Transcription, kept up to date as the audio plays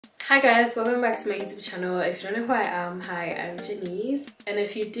Hi guys, welcome back to my YouTube channel. If you don't know who I am, hi, I'm Janiece, and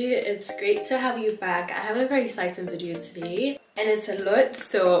if you do, it's great to have you back. I have a very exciting video today and it's a lot,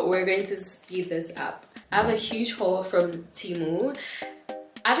 so we're going to speed this up. I have a huge haul from Temu.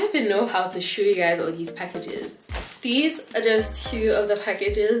 I don't even know how to show you guys all these packages. These are just two of the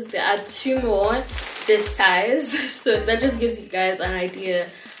packages. There are two more this size, so that just gives you guys an idea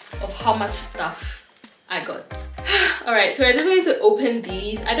of how much stuff I got. Alright, so we're just going to open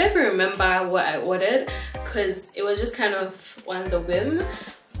these. I don't even remember what I ordered because it was just kind of on the whim,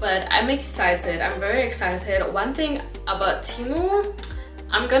 but I'm excited. I'm very excited. One thing about Temu,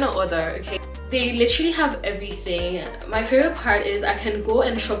 I'm gonna order, okay? They literally have everything. My favorite part is I can go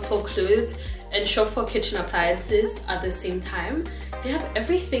and shop for clothes and shop for kitchen appliances at the same time. They have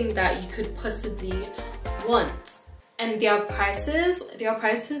everything that you could possibly want. And their prices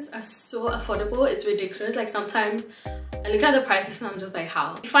are so affordable, it's ridiculous. Like sometimes I look at the prices and I'm just like,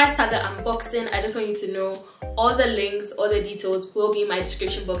 how? Before I start the unboxing, I just want you to know all the links, all the details will be in my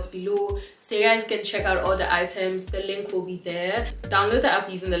description box below, so you guys can check out all the items. The link will be there. Download the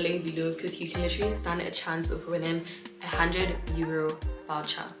app using the link below because you can literally stand a chance of winning a €100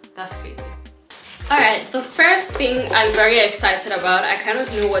 voucher. That's crazy. Alright, the first thing I'm very excited about, I kind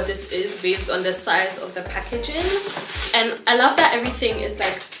of know what this is based on the size of the packaging, and I love that everything is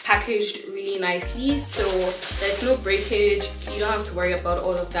like packaged really nicely, so there's no breakage. You don't have to worry about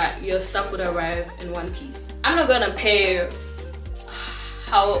all of that. Your stuff would arrive in one piece. I'm not gonna pay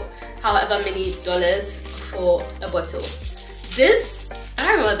however many dollars for a bottle. This, I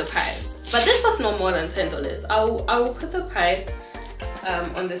don't remember the price, but this was no more than $10. I will put the price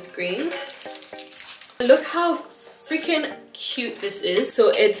on the screen. Look how freaking cute this is. So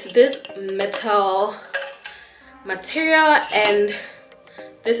it's this metal material and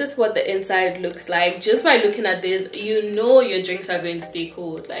this is what the inside looks like. Just by looking at this, you know your drinks are going to stay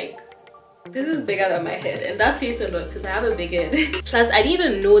cold. Like, this is bigger than my head, and that says a lot because I have a big head. Plus, I didn't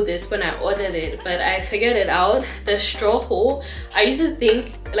even know this when I ordered it, but I figured it out. The straw hole, I used to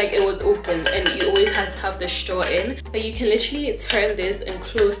think like it was open and you always had to have the straw in, but you can literally turn this and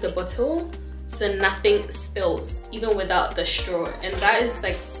close the bottle so nothing spills even without the straw, and that is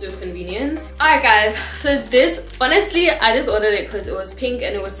like so convenient. Alright guys, so this, honestly, I just ordered it because it was pink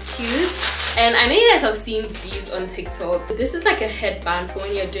and it was cute, and I know you guys have seen these on TikTok. This is like a headband for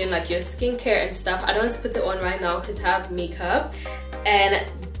when you're doing like your skincare and stuff. I don't want to put it on right now because I have makeup, and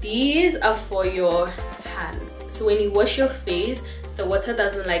these are for your hands, so when you wash your face the water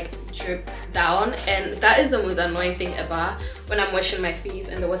doesn't like drip down, and that is the most annoying thing ever when I'm washing my face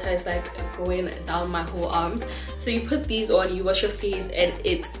and the water is like going down my whole arms. So you put these on, you wash your face, and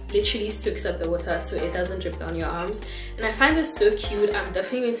it literally soaks up the water so it doesn't drip down your arms, and I find this so cute. I'm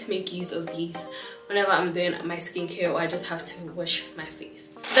definitely going to make use of these whenever I'm doing my skincare or I just have to wash my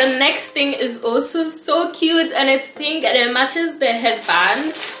face. The next thing is also so cute, and it's pink and it matches the headband,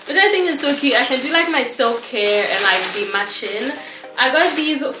 which I think is so cute. I can do like my self-care and like be matching. I got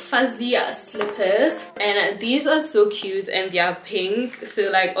these fuzzy slippers and these are so cute and they are pink,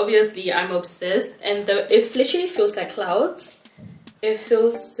 so like obviously I'm obsessed, and it literally feels like clouds. It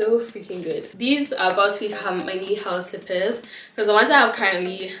feels so freaking good. These are about to become my new house slippers because the ones I have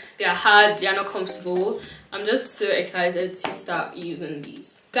currently, they're hard, they're not comfortable. I'm just so excited to start using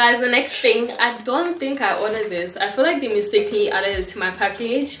these. Guys, the next thing, I don't think I ordered this. I feel like they mistakenly added it to my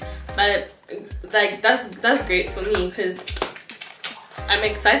package, but like that's great for me because I'm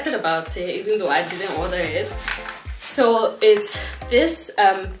excited about it even though I didn't order it. So it's this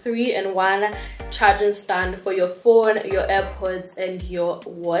 3-in-1 charging stand for your phone, your AirPods, and your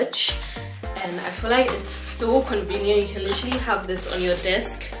watch, and I feel like it's so convenient. You can literally have this on your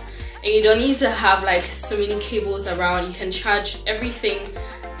desk and you don't need to have like so many cables around. You can charge everything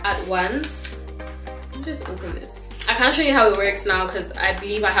at once. Let me just open this. I can't show you how it works now because I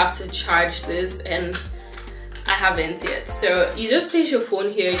believe I have to charge this and I haven't yet. So you just place your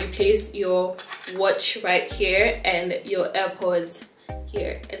phone here, you place your watch right here and your AirPods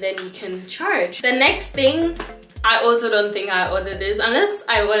here, and then you can charge. The next thing, I also don't think I ordered this unless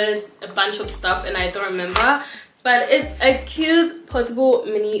I ordered a bunch of stuff and I don't remember, but it's a cute portable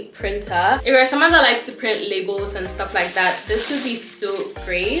mini printer. If you're someone that likes to print labels and stuff like that, this would be so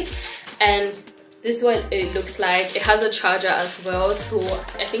great. And this is what it looks like. It has a charger as well, so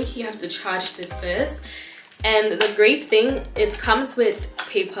I think you have to charge this first. And the great thing, it comes with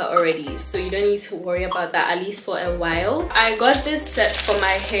paper already, so you don't need to worry about that, at least for a while. I got this set for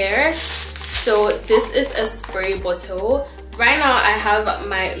my hair. So this is a spray bottle. Right now I have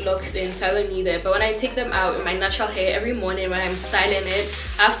my locks in, so I don't need it, but when I take them out in my natural hair every morning when I'm styling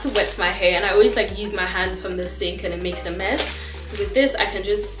it, I have to wet my hair, and I always like use my hands from the sink and it makes a mess. with this I can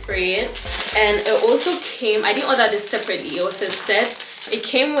just spray it. And it also came, I didn't order this separately, it was a set. It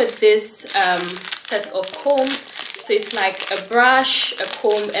came with this set of combs. So it's like a brush, a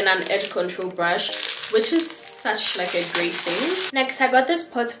comb, and an edge control brush, which is such like a great thing. Next, I got this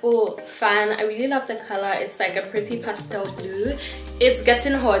portable fan. I really love the color. It's like a pretty pastel blue. It's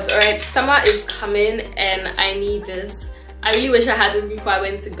getting hot, alright? Summer is coming and I need this. I really wish I had this before I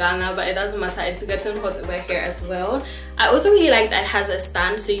went to Ghana, but it doesn't matter. It's getting hot over here as well. I also really like that it has a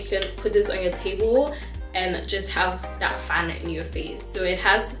stand, so you can put this on your table and just have that fan in your face. So it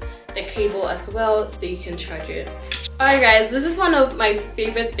has the cable as well, so you can charge it. Alright guys, this is one of my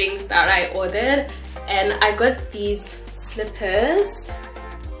favorite things that I ordered, and I got these slippers.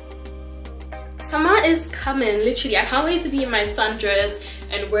 Summer is coming, literally. I can't wait to be in my sundress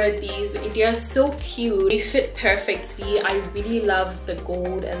and wear these. They are so cute. They fit perfectly. I really love the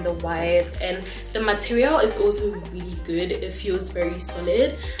gold and the white, and the material is also really good. It feels very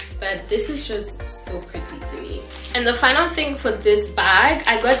solid, but this is just so pretty to me. And the final thing for this bag,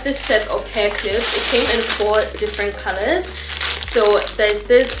 I got this set of hair clips. It came in 4 different colors. So there's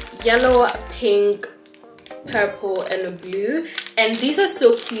this yellow, pink, purple, and blue, and these are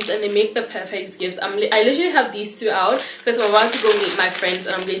so cute and they make the perfect gifts. I literally have these 2 out because I'm about to go meet my friends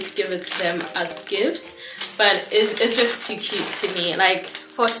and I'm going to give it to them as gifts, but it's just too cute to me. Like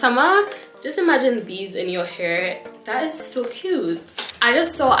for summer, just imagine these in your hair. That is so cute. I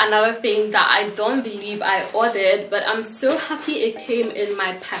just saw another thing that I don't believe I ordered, but I'm so happy it came in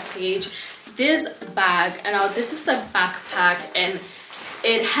my package. This bag, and now this is a backpack, and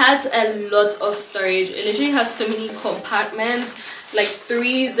it has a lot of storage. It literally has so many compartments, like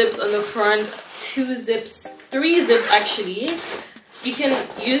 3 zips on the front, 3 zips actually. You can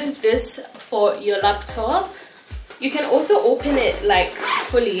use this for your laptop. You can also open it like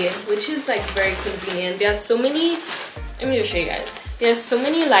fully, which is like very convenient. There are so many, let me just show you guys. There are so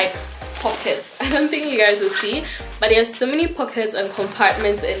many like pockets. I don't think you guys will see, but there's so many pockets and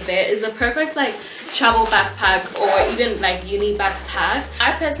compartments in there. It's a perfect like travel backpack or even like uni backpack.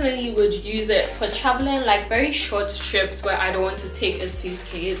 I personally would use it for traveling, like very short trips where I don't want to take a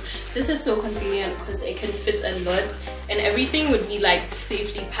suitcase. This is so convenient because it can fit a lot and everything would be like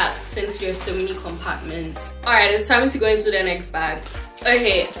safely packed since there's so many compartments. Alright, it's time to go into the next bag.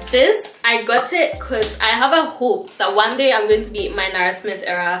 Okay, this I got it because I have a hope that one day I'm going to be in my nourishment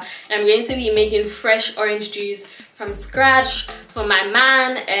era and I'm going to be making fresh orange juice from scratch for my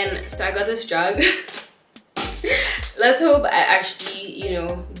man, and so I got this jug. Let's hope I actually, you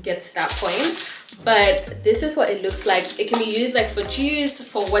know, get to that point. But this is what it looks like. It can be used like for juice,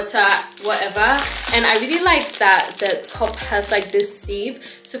 for water, whatever. And I really like that the top has like this sieve.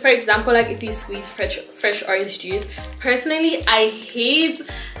 So for example, like if you squeeze fresh orange juice, personally I hate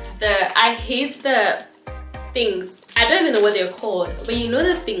the things. I don't even know what they're called, but you know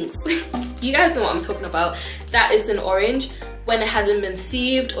the things. You guys know what I'm talking about. That is an orange. When it hasn't been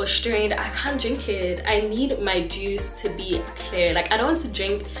sieved or strained, I can't drink it. I need my juice to be clear. Like I don't want to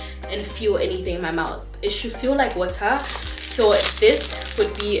drink and feel anything in my mouth. It should feel like water. So this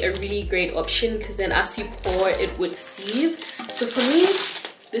would be a really great option because then as you pour, it would sieve. So for me,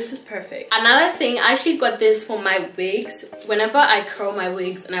 this is perfect. Another thing, I actually got this for my wigs. Whenever I curl my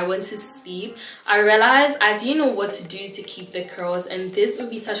wigs and I want to sleep, I realized I didn't know what to do to keep the curls, and this would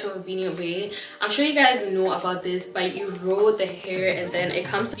be such a convenient way. I'm sure you guys know about this, but you roll the hair and then it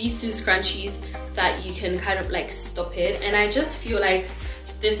comes with these 2 scrunchies that you can kind of like stop it. And I just feel like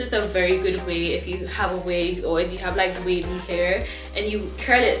this is a very good way if you have a wig or if you have like wavy hair and you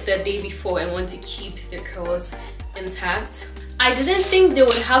curl it the day before and want to keep the curls intact. I didn't think they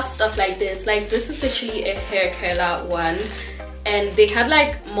would have stuff like this. Like this is literally a hair curler one, and they had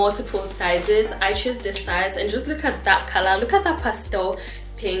like multiple sizes. I chose this size, and just look at that color. Look at that pastel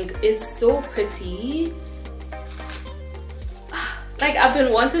pink. It's so pretty. Like I've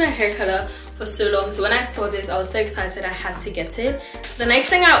been wanting a hair color for so long, so when I saw this I was so excited I had to get it. The next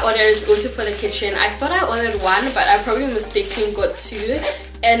thing I ordered is also for the kitchen. I thought I ordered 1, but I probably mistakenly got 2,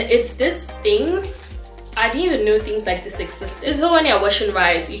 and it's this thing. I didn't even know things like this existed. So when you're washing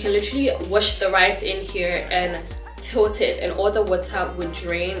rice, you can literally wash the rice in here and tilt it, and all the water would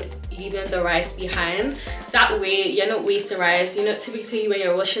drain, leaving the rice behind. That way you're not wasting rice. You know, typically when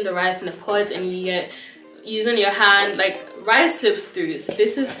you're washing the rice in a pot and you get using your hand, like rice slips through. So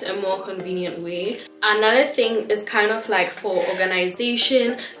this is a more convenient way. Another thing is kind of like for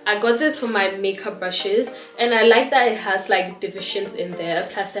organization. I got this for my makeup brushes, and I like that it has like divisions in there,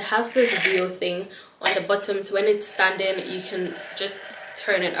 plus it has this wheel thing on the bottom, so when it's standing you can just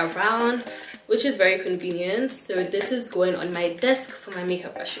turn it around, which is very convenient. So this is going on my desk for my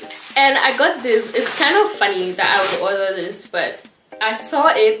makeup brushes. And I got this. It's kind of funny that I would order this, but I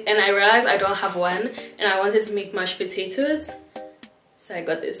saw it and I realized I don't have one and I wanted to make mashed potatoes. So I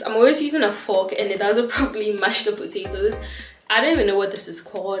got this. I'm always using a fork and it doesn't properly mash the potatoes. I don't even know what this is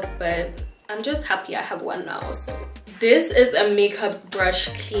called, but I'm just happy I have one now. So this is a makeup brush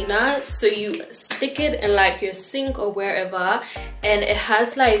cleaner. So you stick it in like your sink or wherever, and it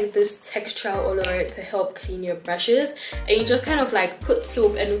has like this texture all over it to help clean your brushes. And you just kind of like put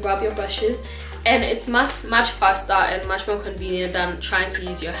soap and rub your brushes, and it's much faster and much more convenient than trying to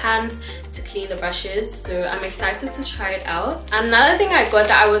use your hands to clean the brushes. So I'm excited to try it out. Another thing I got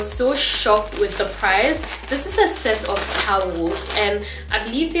that I was so shocked with the price, this is a set of towels, and I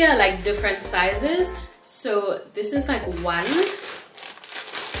believe they are like different sizes. So this is like one.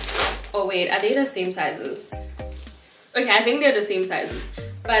 Oh wait, are they the same sizes? Okay, I think they're the same sizes.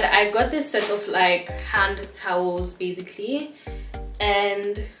 But I got this set of like hand towels basically,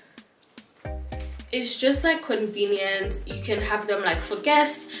 and it's just like convenient. You can have them like for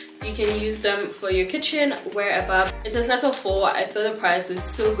guests, you can use them for your kitchen, wherever. It's a set of 4. I thought the price was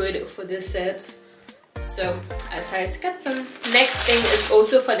so good for this set, so I decided to get them. Next thing is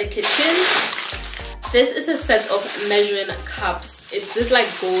also for the kitchen. This is a set of measuring cups. It's this like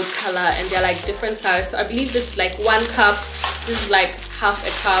gold color and they're like different size. So I believe this is like 1 cup, this is like half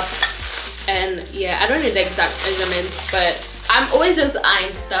a cup, and yeah, I don't know the exact measurements, but I'm always just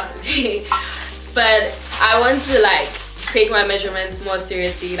eyeing stuff, okay? But I want to like take my measurements more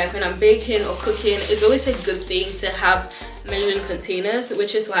seriously. Like when I'm baking or cooking, it's always a good thing to have measuring containers,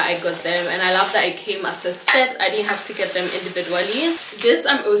 which is why I got them. And I love that it came as a set. I didn't have to get them individually. This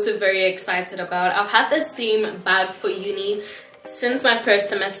I'm also very excited about. I've had the same bag for uni since my 1st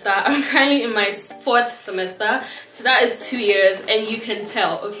semester. I'm currently in my 4th semester, so that is 2 years, and you can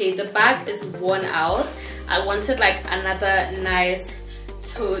tell, okay, the bag is worn out. I wanted like another nice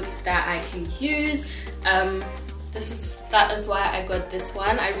tote that I can use. That is why I got this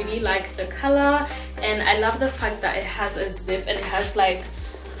one. I really like the color, and I love the fact that it has a zip and it has like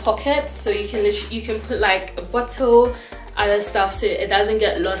pockets, so you can put like a bottle, other stuff, so it doesn't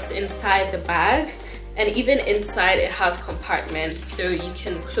get lost inside the bag. And even inside it has compartments, so you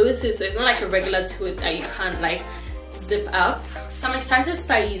can close it, so it's not like a regular tote that you can't like zip up. So I'm excited to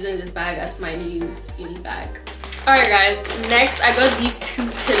start using this bag as my new uni bag. Alright guys, next I got these 2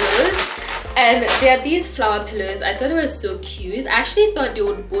 pillows, and they are these flower pillows. I thought they were so cute. I actually thought they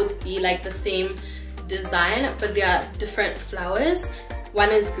would both be like the same design, but they are different flowers. One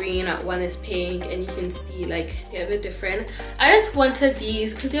is green, one is pink, and you can see like they're a bit different. I just wanted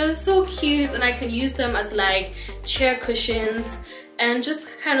these because they're so cute, and I can use them as like chair cushions and just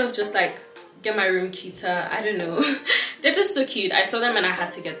kind of just like get my room cuter. I don't know. They're just so cute. I saw them and I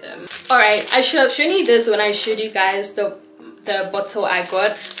had to get them. Alright, I should have shown you this when I showed you guys the bottle I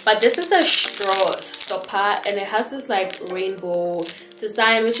got, but this is a straw stopper and it has this like rainbow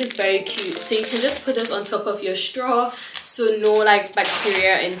design, which is very cute. So you can just put this on top of your straw so no like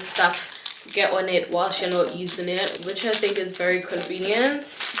bacteria and stuff get on it whilst you're not using it, which I think is very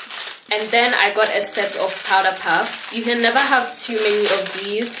convenient. And then I got a set of powder puffs. You can never have too many of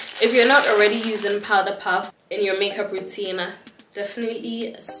these. If you're not already using powder puffs in your makeup routine,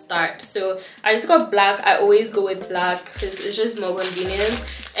 definitely start. So I just got black. I always go with black because it's just more convenient.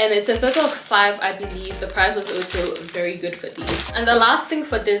 And it's a set of 5, I believe. The price was also very good for these. And the last thing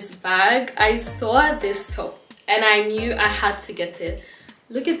for this bag, I saw this top and I knew I had to get it.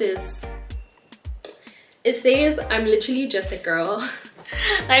 Look at this. It says, I'm literally just a girl.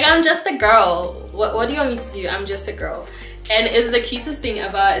 Like, I'm just a girl. What do you want me to do? I'm just a girl. And it's the cutest thing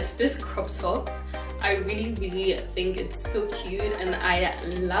ever. It's this crop top. I really think it's so cute and I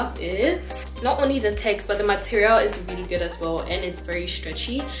love it. Not only the text, but the material is really good as well, and it's very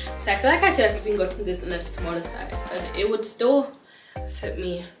stretchy. So I feel like I could have even gotten this in a smaller size, but it would still fit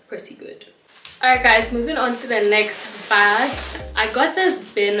me pretty good. Alright guys, moving on to the next bag. I got this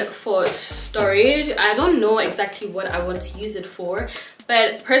bin for storage. I don't know exactly what I want to use it for,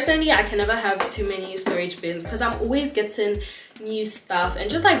 but personally I can never have too many storage bins because I'm always getting new stuff and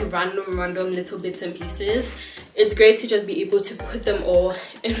just like random little bits and pieces. It's great to just be able to put them all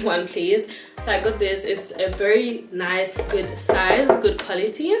in one place. So I got this. It's a very nice, good size, good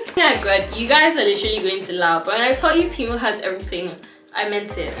quality. Yeah, good. You guys are literally going to laugh, but when I told you Temu has everything, I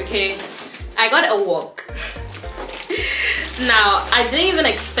meant it, okay? I got a wok. Now, I didn't even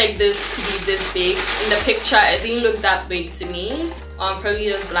expect this to be this big. In the picture, it didn't look that big to me. I'm probably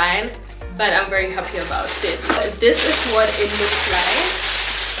just blind, but I'm very happy about it. This is what it looks like.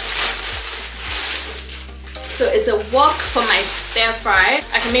 So it's a wok for my stir fry.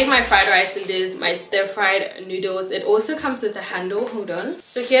 I can make my fried rice in this, my stir fried noodles. It also comes with a handle. Hold on.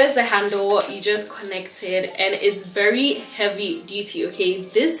 So here's the handle. You just connect it and it's very heavy duty. Okay,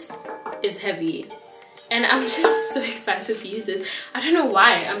 this is heavy and I'm just so excited to use this. I don't know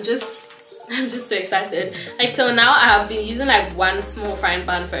why. I'm just so excited. Like, so now I have been using like one small frying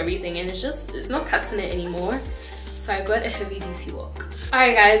pan for everything and it's not cutting it anymore. So I got a heavy duty wok.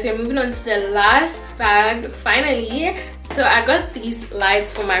 Alright guys, we're moving on to the last bag finally. So I got these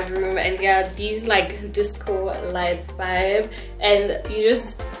lights for my room and they are these like disco lights vibe, and you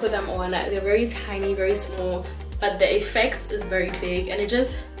just put them on. They're very tiny, very small, but the effect is very big and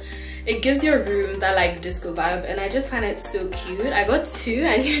it gives your room that like disco vibe, and I just find it so cute. I got two.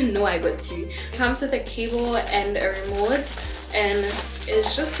 I didn't even know I got two. It comes with a cable and a remote, and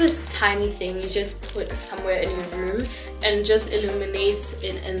it's just this tiny thing you just put somewhere in your room and just illuminates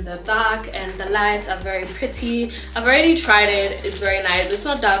it in the dark, and the lights are very pretty. I've already tried it. It's very nice. It's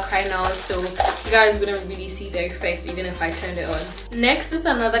not dark right now, so you guys wouldn't really see the effect even if I turned it on. Next is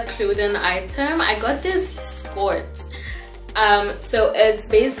another clothing item. I got this skirt. So it's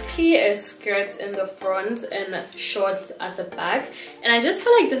basically a skirt in the front and shorts at the back, and I just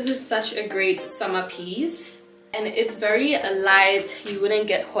feel like this is such a great summer piece, and it's very light. You wouldn't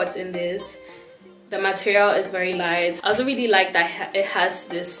get hot in this. The material is very light. I also really like that it has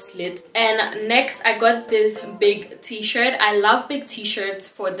this slit. And next I got this big t-shirt. I love big t-shirts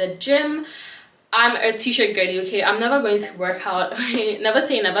for the gym. I'm a t-shirt girly, okay? I'm never going to work out. Never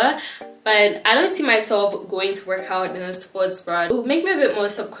say never, but I don't see myself going to work out in a sports bra. It would make me a bit more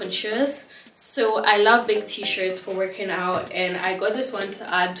subconscious. So I love big t-shirts for working out, and I got this one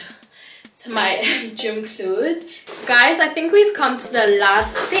to add to my gym clothes. Guys, I think we've come to the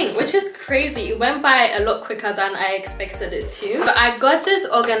last thing, which is crazy. It went by a lot quicker than I expected it to. But I got this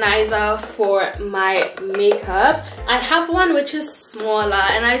organizer for my makeup. I have one which is smaller,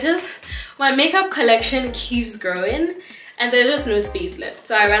 and my makeup collection keeps growing and there's just no space left.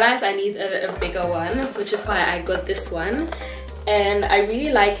 So I realized I need a bigger one, which is why I got this one. And I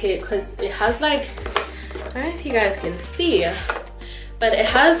really like it because it has like, I don't know if you guys can see, but it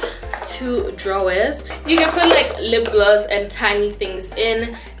has two drawers. You can put like lip gloss and tiny things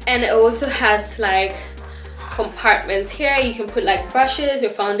in, and it also has like compartments here. You can put like brushes,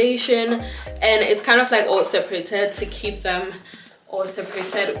 your foundation, and it's kind of like all separated to keep them all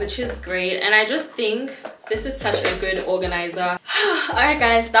separated, which is great. And I just think this is such a good organizer. Alright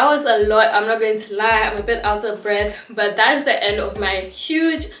guys, that was a lot. I'm not going to lie, I'm a bit out of breath, but that is the end of my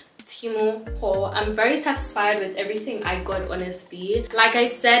huge Temu haul. I'm very satisfied with everything I got, honestly. Like I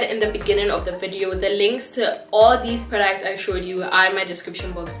said in the beginning of the video, the links to all these products I showed you are in my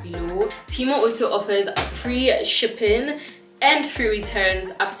description box below. Temu also offers free shipping and free returns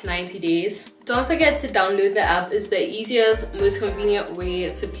up to 90 days. Don't forget to download the app. It's the easiest, most convenient way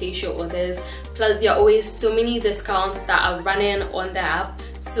to place your orders. Plus, there are always so many discounts that are running on the app,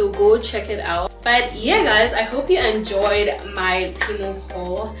 so go check it out. But yeah guys, I hope you enjoyed my Temu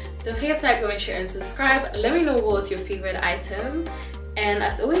haul. Don't forget to like, comment, share and subscribe. Let me know what was your favorite item, and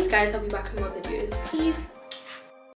as always guys, I'll be back with more videos. Peace.